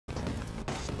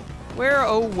Where,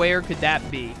 oh, where could that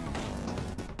be?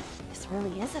 This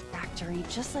really is a factory,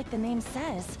 just like the name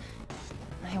says.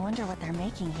 I wonder what they're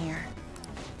making here.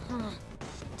 Huh.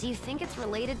 Do you think it's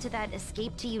related to that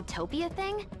escape to utopia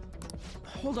thing?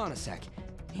 Hold on a sec.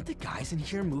 Ain't the guys in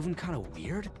here moving kind of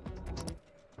weird?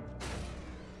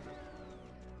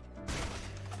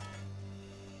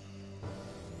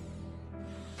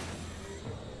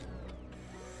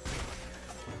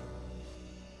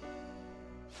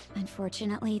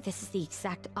 Unfortunately, this is the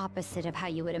exact opposite of how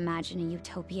you would imagine a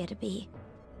utopia to be.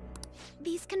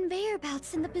 These conveyor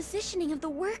belts and the positioning of the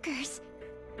workers.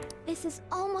 This is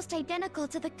almost identical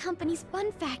to the company's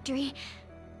bun factory.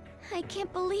 I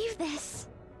can't believe this.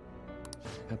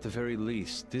 At the very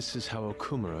least, this is how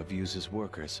Okumura views his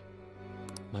workers.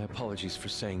 My apologies for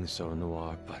saying so,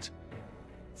 Noir, but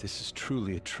this is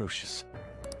truly atrocious.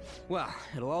 Well,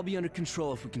 it'll all be under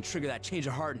control if we can trigger that change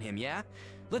of heart in him, yeah?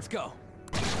 Let's go.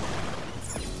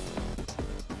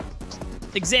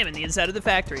 Examine the inside of the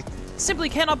factory. Simply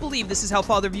cannot believe this is how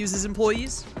Father views his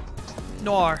employees.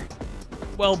 Noir.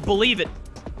 Well, believe it.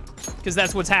 Because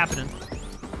that's what's happening.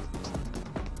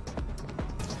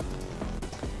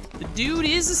 The dude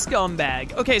is a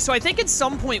scumbag. Okay, so I think at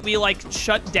some point we, like,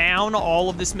 shut down all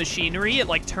of this machinery. It,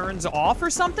 like, turns off or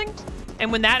something.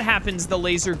 And when that happens, the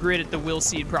laser grid at the Will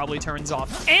Seed probably turns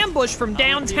off. Ambush from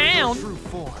downtown.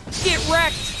 Get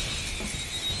wrecked.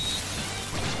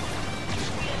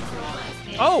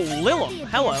 Oh, Lilum,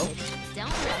 hello.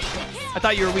 I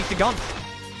thought you were weak to gun.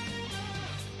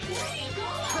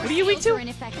 What are you weak to?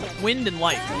 Wind and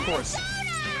light, of course.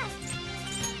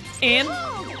 And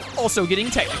also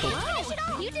getting technical.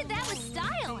 You did that with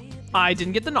style. I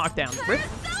didn't get the knockdown. Rip.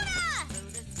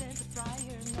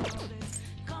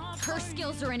 Her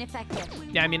skills are ineffective.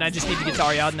 Yeah, I mean, I just need to get to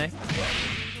Ariadne.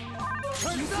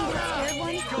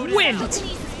 Wind!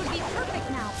 Telekinesis would be perfect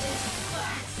now.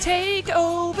 Take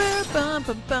over, bum,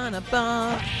 bum, bum,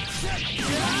 bum.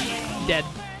 Dead.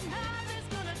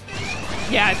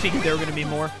 Yeah, I figured there were gonna be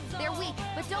more. They're weak,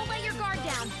 but don't let your guard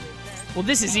down. Well,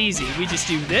 this is easy. We just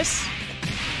do this.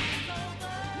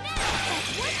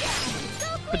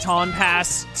 Baton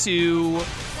pass to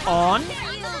on.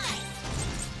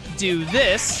 Do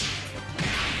this.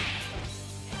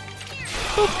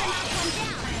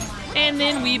 Boop. And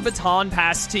then we baton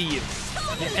pass to you.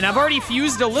 And I've already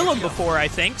fused a Lilum before, I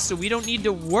think, so we don't need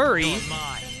to worry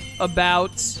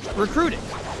about recruiting.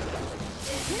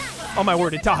 Oh my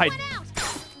word, it died.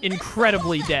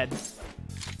 Incredibly dead.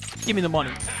 Give me the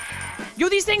money. Yo,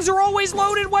 these things are always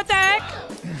loaded, what the heck?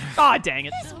 Ah, dang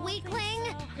it.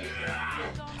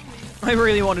 I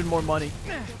really wanted more money.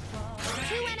 2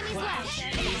 enemies left.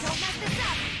 Don't mess this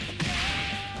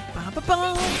up.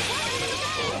 Ba-ba-ba.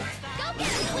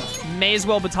 May as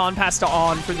well baton pass to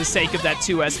on for the sake of that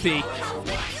 2 SP.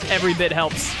 Every bit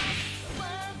helps.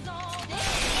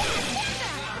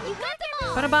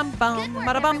 Ba-da-bum-bum,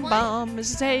 ba-da-bum-bum,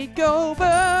 it's a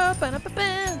takeover.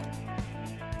 Ba-da-ba-ba.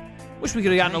 Wish we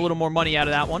could have gotten a little more money out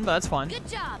of that one, but that's fine. Good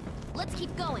job. Let's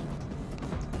keep going.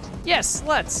 Yes,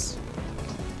 let's.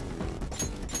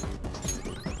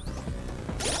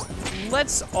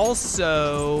 Let's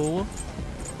also...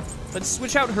 Let's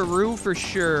switch out Haru for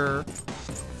sure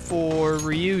for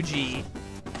Ryuji.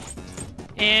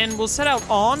 And we'll set out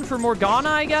on for Morgana,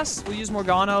 I guess. We'll use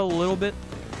Morgana a little bit.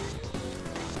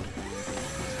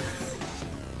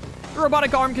 The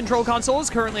robotic arm control console is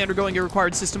currently undergoing a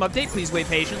required system update. Please wait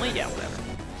patiently. Yeah, whatever.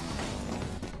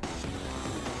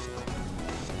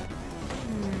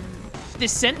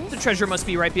 Descent. The treasure must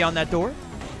be right beyond that door.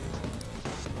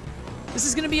 This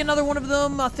is going to be another one of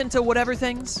them Authenta whatever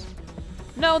things.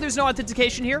 No, there's no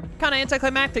authentication here. Kind of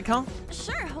anticlimactic, huh?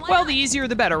 Sure, why Well, not? the easier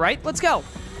the better, right? Let's go.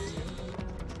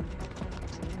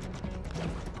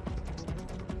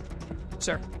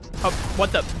 Sir. Oh,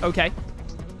 what the? Okay.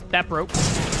 That broke.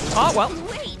 Oh, well.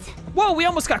 Wait. Whoa, we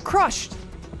almost got crushed.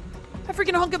 That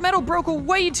freaking hunk of metal broke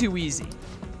way too easy.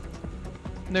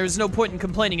 There's no point in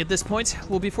complaining at this point.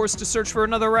 We'll be forced to search for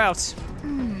another route.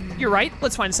 You're right.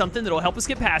 Let's find something that'll help us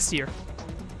get past here.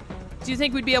 Do you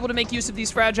think we'd be able to make use of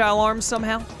these fragile arms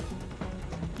somehow?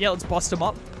 Yeah, let's bust them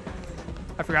up.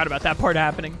 I forgot about that part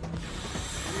happening.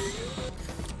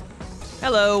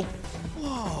 Hello.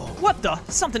 Whoa. What the?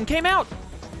 Something came out.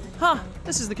 Huh.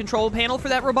 This is the control panel for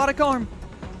that robotic arm.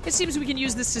 It seems we can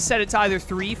use this to set it to either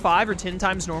 3, 5, or 10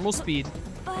 times normal speed.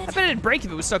 I bet it'd break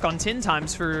if it was stuck on 10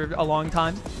 times for a long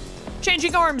time.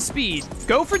 Changing arm speed.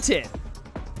 Go for 10.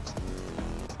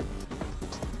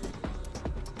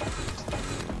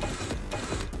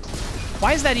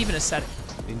 Why is that even a setting?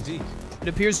 Indeed. It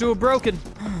appears to have broken.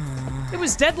 It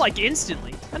was dead like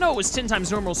instantly. I know it was 10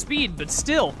 times normal speed, but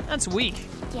still, that's weak.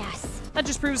 Yes. That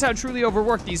just proves how truly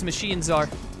overworked these machines are.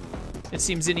 It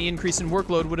seems any increase in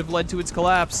workload would have led to its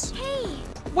collapse. Hey!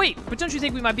 Wait, but don't you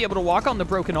think we might be able to walk on the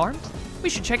broken arm? We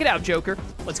should check it out, Joker.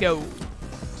 Let's go.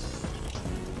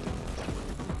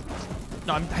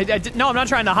 No, I'm not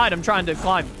trying to hide. I'm trying to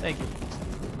climb. Thank you.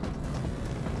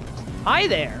 Hi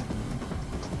there.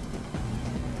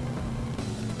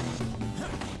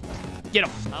 Get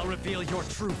him. I'll reveal your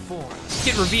true form.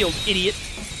 Get revealed, idiot.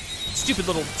 Stupid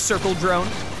little circle drone.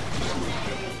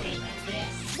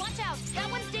 Watch out! That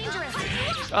one's dangerous!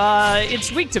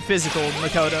 It's weak to physical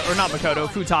Makoto, or not Makoto,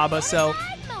 Futaba, so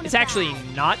it's actually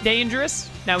not dangerous.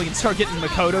 Now we can start getting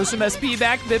Makoto some SP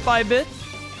back bit by bit.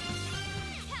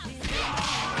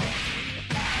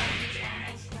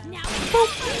 Boop.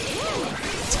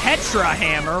 Tetra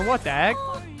hammer, what the heck?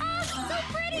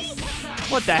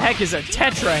 What the heck is a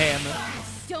tetra hammer?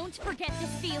 Don't forget this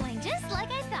feeling, just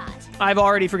like I thought. I've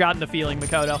already forgotten the feeling,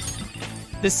 Makoto.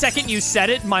 The second you said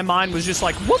it, my mind was just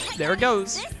like, whoop, there it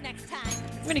goes. This next time.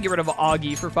 I'm gonna get rid of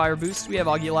Augie for fire boost. We have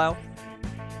Augie Lau.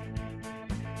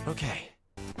 Okay.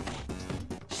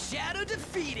 Shadow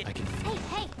defeated. I can.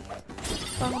 Hey!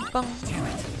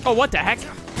 Oh, what the heck?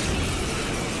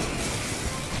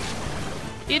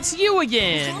 It's you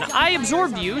again. I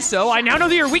absorbed you, so I now know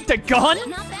that you're weak to gun.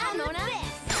 Not bad, Mona.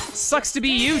 Sucks to be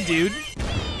you, dude.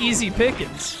 Easy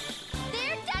pickings.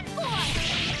 They're done for!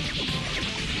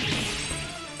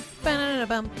 Our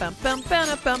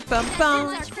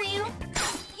crew,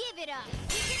 give it up.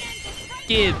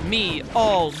 Give me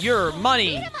all your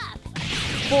money. Beat 'em up.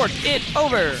 Fork it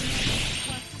over.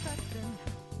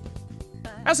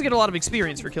 I also get a lot of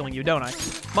experience for killing you, don't I?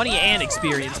 Money and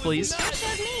experience, please.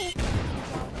 Shows me.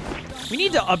 We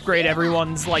need to upgrade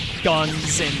everyone's, like,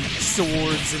 guns and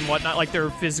swords and whatnot, like their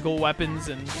physical weapons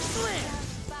and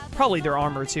probably their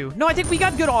armor, too. No, I think we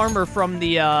got good armor from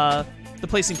the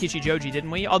place in Kichijoji,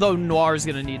 didn't we? Although Noir's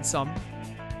gonna need some.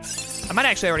 I might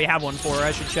actually already have one for her.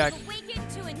 I should check. Awaken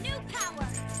to a new power.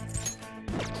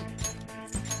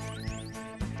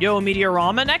 Yo,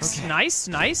 Meteorama next. Okay. Nice,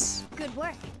 nice. Good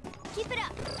work. Keep it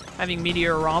up. Having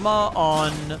Meteorama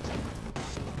on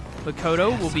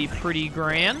Makoto will be pretty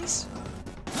grand.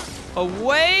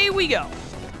 Away we go.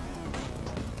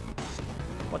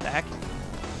 What the heck?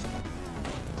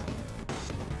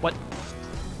 What?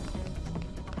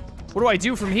 What do I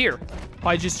do from here?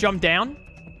 I just jump down?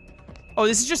 Oh,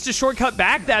 this is just a shortcut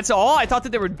back? That's all? I thought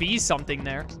that there would be something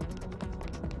there.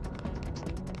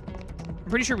 I'm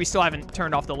pretty sure we still haven't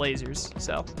turned off the lasers,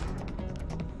 so.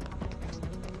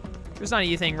 There's not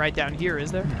anything right down here,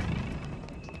 is there?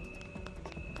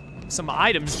 Some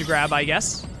items to grab, I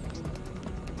guess.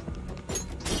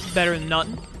 Better than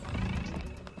nothing.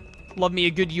 Love me a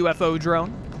good UFO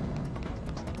drone.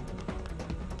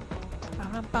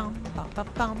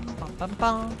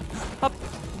 Up.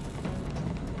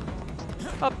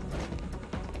 Up.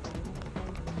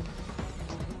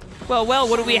 Well,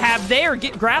 what do we have there?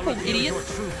 Get grappled, idiot.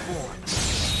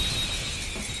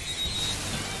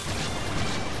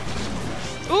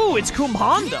 Ooh, it's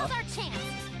Kumhanda. Now's our chance.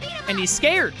 Beat 'em And up. he's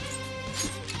scared.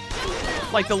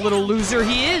 Like the little loser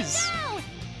he is.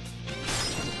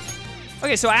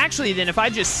 Okay, so actually then, if I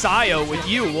just Sayo with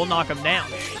you, we'll knock him down.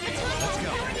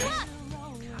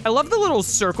 I love the little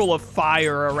circle of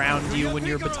fire around you when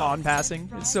you're baton passing.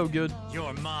 It's so good.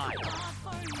 You're mine.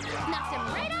 Knocked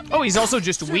him right up. Oh, he's also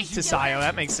just weak to Sayo.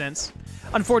 That makes sense.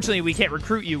 Unfortunately, we can't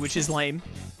recruit you, which is lame.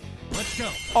 Let's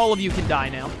go. All of you can die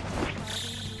now.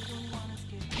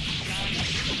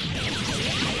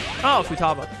 Oh,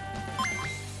 Futaba.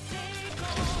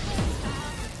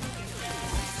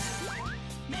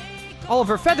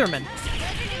 Oliver Featherman.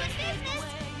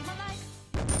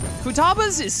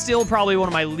 Futaba's is still probably one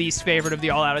of my least favorite of the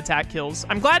all-out attack kills.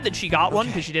 I'm glad that she got one,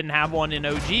 because she didn't have one in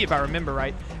OG, if I remember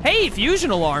right. Hey,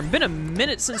 Fusion Alarm. Been a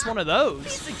minute since one of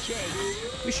those.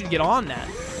 We should get on that.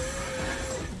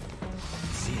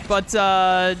 But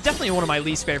definitely one of my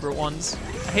least favorite ones.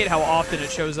 I hate how often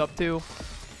it shows up, too.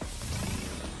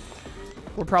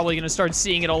 We're probably going to start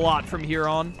seeing it a lot from here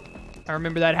on. I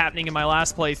remember that happening in my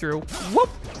last playthrough. Whoop!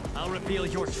 I'll reveal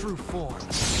your true form.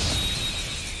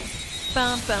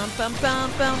 Bum, bum, bum,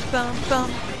 bum, bum, bum,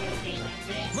 bum.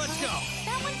 Let's go.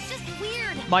 That one's just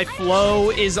weird. My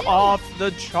flow is off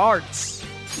the charts.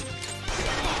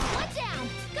 One down.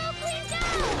 Go, Queen, go.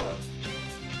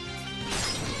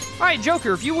 All right,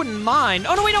 Joker, if you wouldn't mind.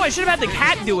 Oh, no, wait, no, I should have had the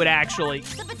cat do it, actually.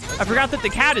 I forgot that the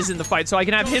cat is in the fight, so I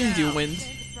can have him do wind.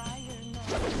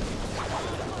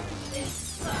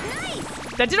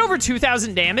 That did over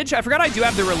 2,000 damage. I forgot I do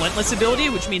have the Relentless ability,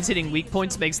 which means hitting weak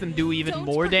points makes them do even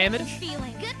more damage,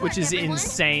 which is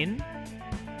insane.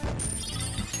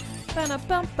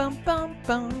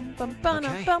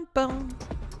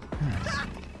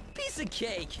 Piece of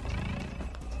cake.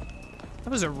 That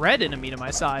was a red enemy to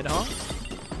my side, huh?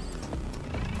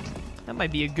 That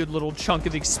might be a good little chunk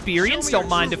of experience. Don't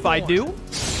mind if I do.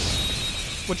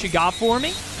 What you got for me?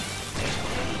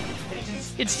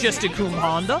 It's just a Coom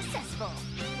Honda.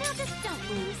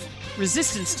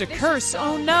 Resistance to curse?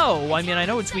 Oh no! I mean, I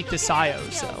know it's weak to Sayo,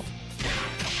 so.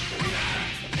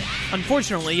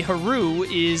 Unfortunately, Haru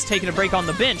is taking a break on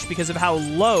the bench because of how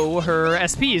low her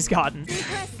SP has gotten.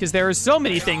 Because there are so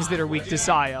many things that are weak to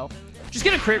Sayo. Just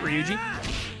get a crit, Ryuji.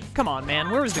 Come on,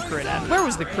 man. Where was the crit at? Where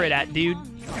was the crit at, dude?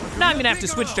 Now I'm gonna have to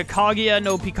switch to Kaguya,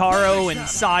 no Picaro, and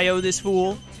Sayo, this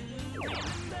fool.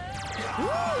 Ooh,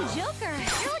 Joker,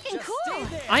 you're looking cool.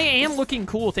 I am looking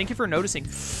cool. Thank you for noticing.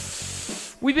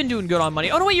 We've been doing good on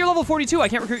money. Oh, no, wait, you're level 42. I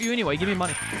can't recruit you anyway. Give me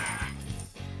money.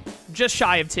 Just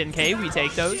shy of 10K. We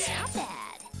take those.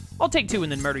 I'll take 2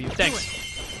 and then murder you. Thanks.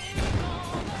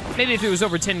 Maybe if it was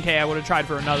over 10K, I would have tried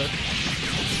for another.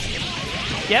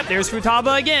 Yep, there's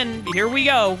Futaba again. Here we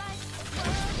go.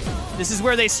 This is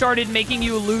where they started making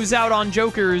you lose out on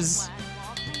Joker's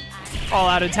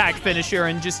all-out attack finisher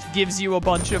and just gives you a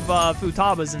bunch of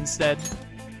Futabas instead.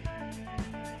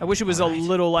 I wish it was a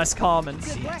little less common.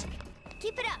 Good work.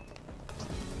 Keep it up.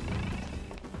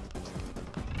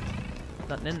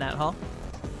 Nothing in that, huh?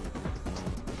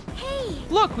 Hey!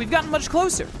 Look, we've gotten much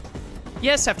closer.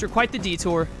 Yes, after quite the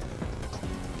detour.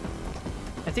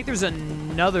 I think there's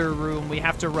another room we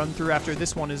have to run through after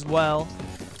this one as well.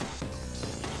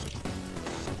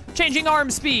 Changing arm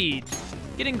speed.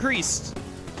 Get increased.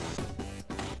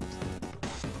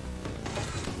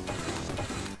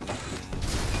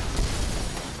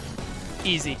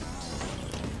 Easy.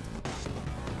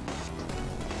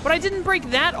 But I didn't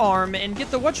break that arm and get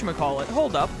the whatchamacallit.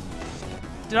 Hold up.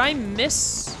 Did I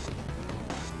miss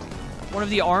one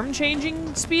of the arm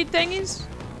changing speed thingies?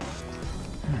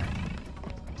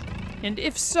 And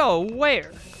if so,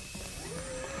 where?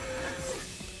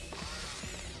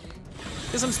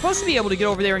 Because I'm supposed to be able to get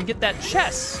over there and get that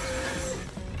chest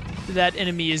that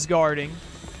enemy is guarding.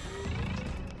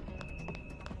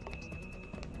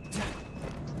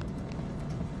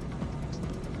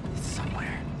 It's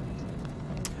somewhere.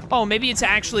 Oh, maybe it's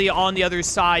actually on the other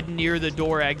side near the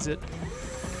door exit.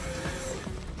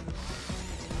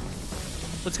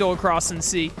 Let's go across and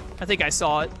see. I think I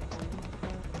saw it.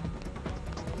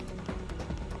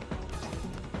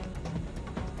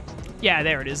 Yeah,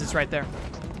 there it is. It's right there.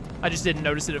 I just didn't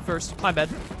notice it at first. My bad.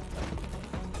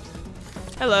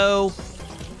 Hello.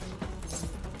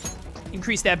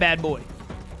 Increase that bad boy.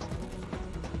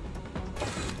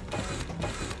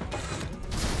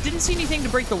 Didn't see anything to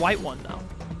break the white one, though.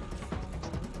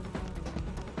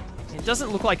 It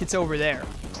doesn't look like it's over there.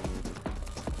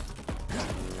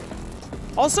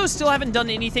 Also, still haven't done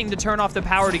anything to turn off the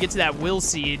power to get to that will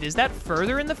seed. Is that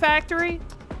further in the factory?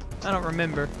 I don't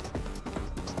remember.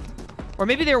 Or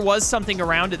maybe there was something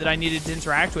around it that I needed to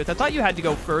interact with. I thought you had to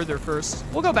go further first.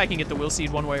 We'll go back and get the will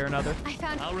seed one way or another.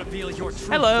 I'll reveal your truth.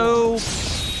 Hello.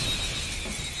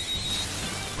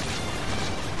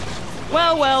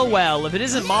 Well, well, well. If it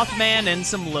isn't Mothman and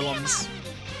some Lilims.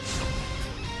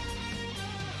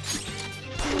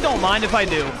 Don't mind if I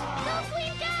do.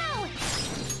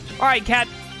 All right, Cat.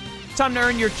 Time to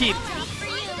earn your keep.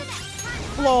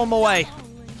 Blow them away.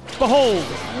 Behold,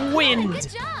 wind. Good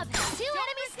job. 2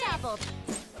 enemies tackled.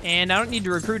 And I don't need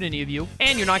to recruit any of you.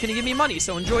 And you're not going to give me money,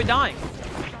 so enjoy dying.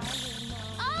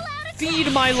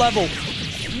 Feed my level.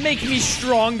 Make me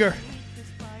stronger.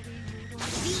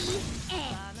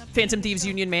 Phantom Thieves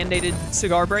Union mandated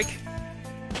cigar break.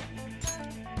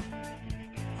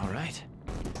 All right.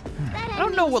 I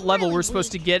don't know what level we're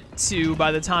supposed to get to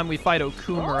by the time we fight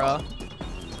Okumura.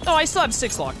 No, I still have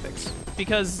 6 lockpicks.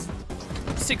 Because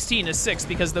 16 is 6,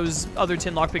 because those other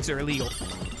 10 lockpicks are illegal.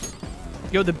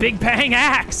 Yo, the Big Bang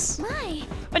Axe! My.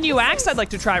 A new axe? I'd like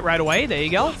to try it right away. There you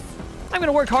go. I'm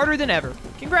gonna work harder than ever.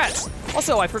 Congrats.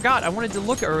 Also, I forgot. I wanted to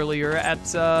look earlier at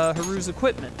Haru's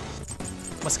equipment.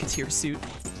 Musketeer suit.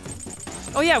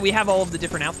 Oh yeah, we have all of the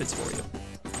different outfits for you.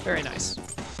 Very nice.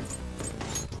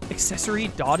 Accessory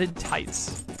dotted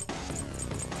tights.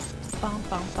 Bum,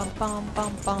 bum, bum, bum,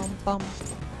 bum, bum, bum.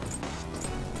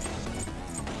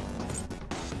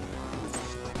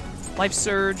 Life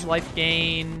surge, life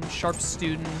gain, sharp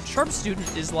student. Sharp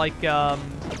student is like,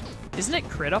 isn't it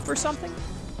crit up or something?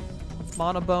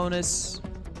 Mana bonus,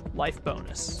 life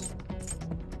bonus.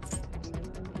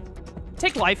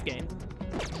 Take life gain.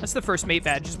 That's the first mate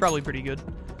badge. It's probably pretty good.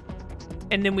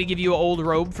 And then we give you an old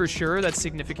robe for sure. That's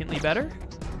significantly better.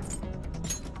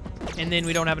 And then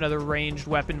we don't have another ranged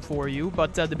weapon for you,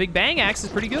 but the Big Bang Axe is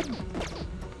pretty good.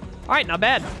 right, not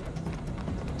bad.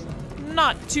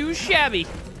 Not too shabby.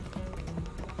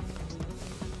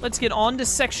 Let's get on to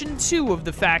section 2 of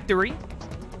the factory.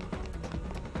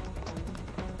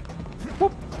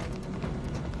 Whoop.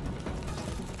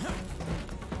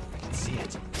 See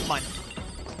it. Come on.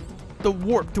 The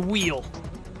warped wheel.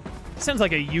 Sounds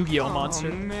like a Yu-Gi-Oh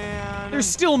monster. Man. There's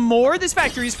still more? This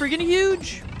factory is freaking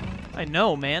huge. I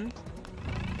know, man.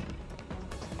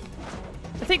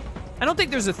 I don't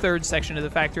think there's a third section of the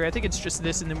factory. I think it's just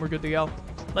this and then we're good to go.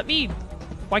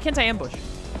 Why can't I ambush?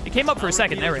 It came up for a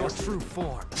second. There we go.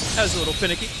 That was a little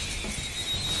finicky.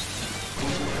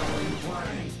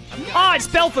 Ah, it's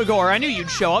Belphegor. I knew you'd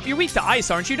show up. You're weak to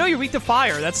ice, aren't you? No, you're weak to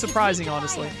fire. That's surprising,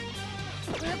 honestly.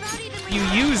 You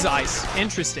use ice.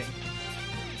 Interesting.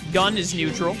 Gun is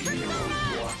neutral.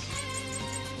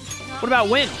 What about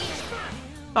wind?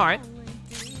 All right.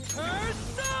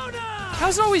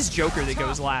 How's it always Joker that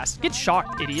goes last? Get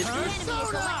shocked, idiot.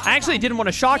 I actually didn't want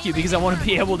to shock you because I want to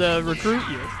be able to recruit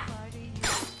you.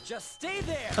 Just stay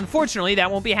there. Unfortunately,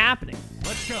 that won't be happening.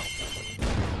 Let's go.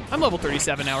 I'm level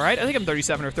 37 now, right? I think I'm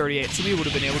 37 or 38, so we would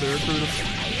have been able to recruit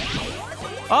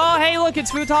him. Oh, hey, look,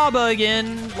 it's Futaba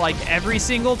again. Like, every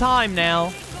single time now.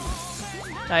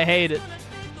 I hate it.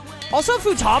 Also,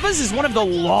 Futaba's is one of the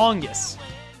longest.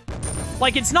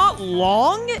 Like, it's not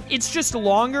long, it's just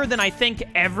longer than I think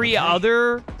every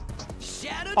other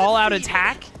all-out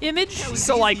attack image.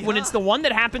 So, like, when it's the one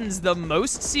that happens the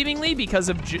most, seemingly, because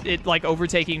of it, like,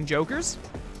 overtaking Jokers,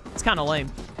 it's kind of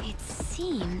lame. It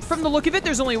seems... From the look of it,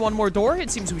 there's only one more door. It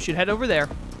seems we should head over there.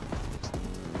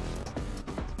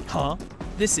 Huh?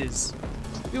 This is...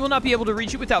 We will not be able to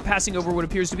reach it without passing over what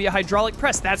appears to be a hydraulic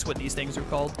press. That's what these things are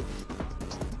called.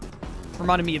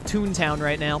 Reminding me of Toontown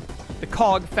right now. The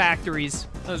cog factories.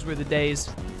 Those were the days.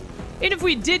 And if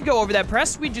we did go over that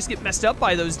press, we'd just get messed up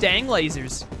by those dang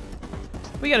lasers.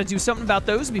 We gotta do something about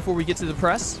those before we get to the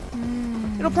press.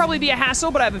 It'll probably be a hassle,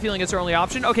 but I have a feeling it's our only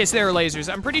option. Okay, so there are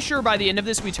lasers. I'm pretty sure by the end of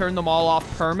this, we turn them all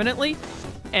off permanently,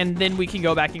 and then we can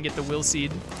go back and get the will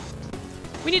seed.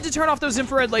 We need to turn off those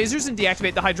infrared lasers and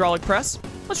deactivate the hydraulic press.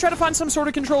 Let's try to find some sort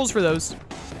of controls for those.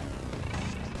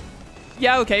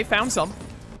 Yeah, okay, found some.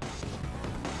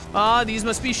 These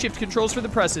must be shift controls for the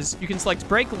presses. You can select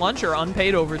break, lunch, or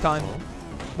unpaid overtime.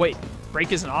 Wait,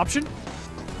 break is an option?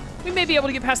 We may be able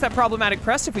to get past that problematic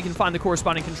press if we can find the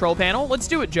corresponding control panel. Let's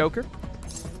do it, Joker.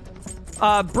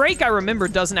 Break, I remember,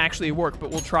 doesn't actually work, but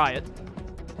we'll try it.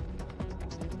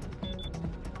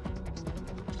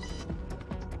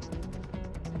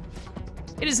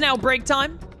 It is now break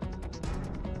time.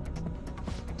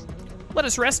 Let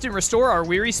us rest and restore our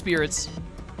weary spirits.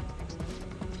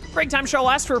 Break time shall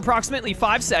last for approximately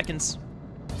 5 seconds.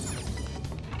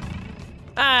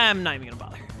 I'm not even gonna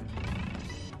bother.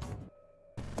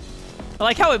 I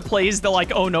like how it plays the,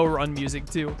 like, oh no run music,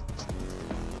 too.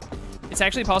 It's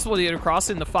actually possible to get across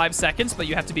in the 5 seconds, but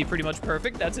you have to be pretty much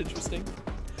perfect. That's interesting.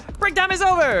 Break time is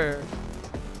over!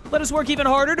 Let us work even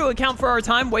harder to account for our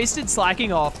time wasted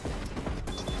slacking off.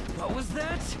 What was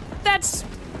that? That's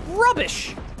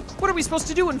rubbish! What are we supposed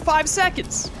to do in 5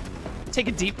 seconds? Take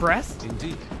a deep breath?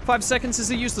 Indeed. 5 seconds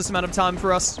is a useless amount of time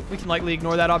for us. We can likely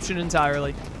ignore that option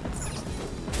entirely.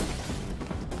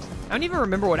 I don't even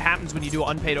remember what happens when you do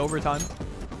unpaid overtime.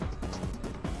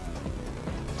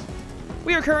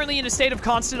 We are currently in a state of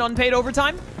constant unpaid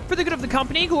overtime. For the good of the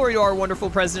company, glory to our wonderful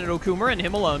President Okumura and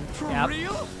him alone. For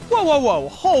real? Whoa, whoa, whoa,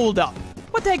 hold up.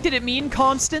 What the heck did it mean,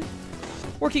 constant?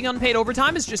 Working unpaid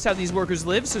overtime is just how these workers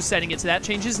live, so setting it to that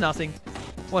changes nothing.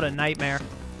 What a nightmare.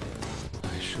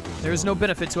 There is no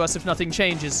benefit to us if nothing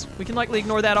changes. We can likely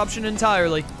ignore that option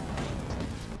entirely.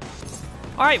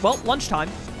 All right, well, lunchtime.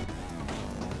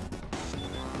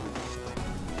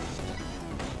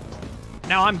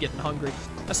 Now I'm getting hungry.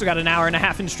 I still got an hour and a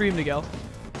half in stream to go.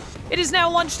 It is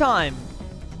now lunchtime.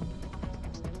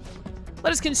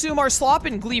 Let us consume our slop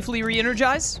and gleefully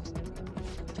re-energize.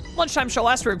 Lunchtime shall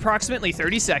last for approximately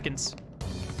 30 seconds.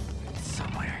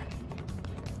 Somewhere.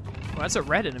 Well, that's a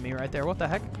red enemy right there. What the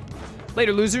heck?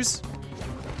 Later, losers.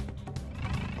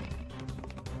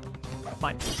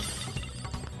 Fine.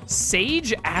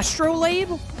 Sage Astrolabe?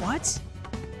 What?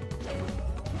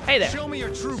 Hey there. Show me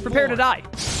your true Prepare to form. die.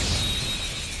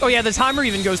 Oh yeah, the timer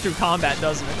even goes through combat,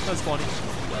 doesn't it? That's funny.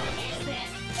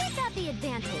 Who's got the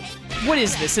advantage? What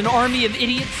is this, an army of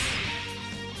idiots?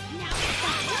 Now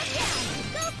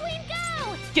go, Queen,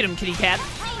 go! Get him, kitty cat. On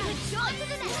to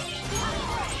the next.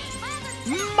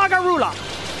 Magarula.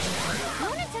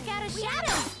 Luna took out a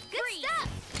shadow. Good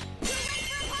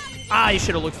stuff. I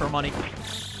should have looked for money.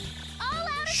 All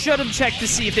out. Should have checked to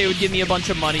see if they would give me a bunch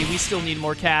of money. We still need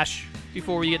more cash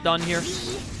before we get done here.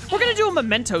 We're gonna do a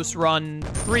Mementos run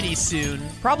pretty soon.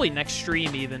 Probably next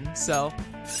stream even, so.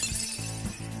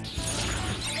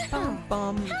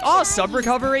 Oh,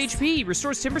 sub-recover HP.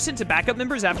 Restores 10% to backup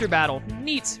members after battle.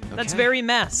 Neat. That's very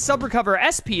meh. Sub-recover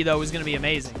SP, though, is gonna be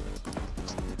amazing.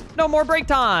 No more break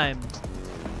time.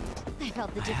 I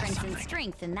felt the difference in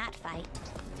strength in that fight.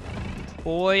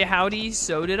 Boy, howdy,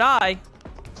 so did I.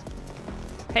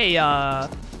 Hey,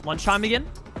 lunchtime again?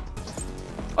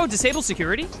 Oh, disable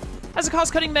security? As a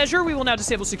cost-cutting measure, we will now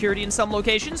disable security in some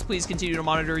locations. Please continue to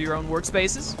monitor your own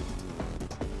workspaces.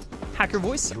 Hacker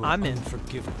voice, I'm in.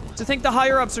 To think the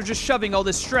higher-ups are just shoving all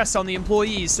this stress on the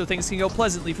employees so things can go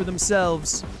pleasantly for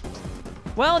themselves.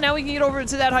 Well, now we can get over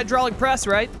to that hydraulic press,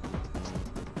 right?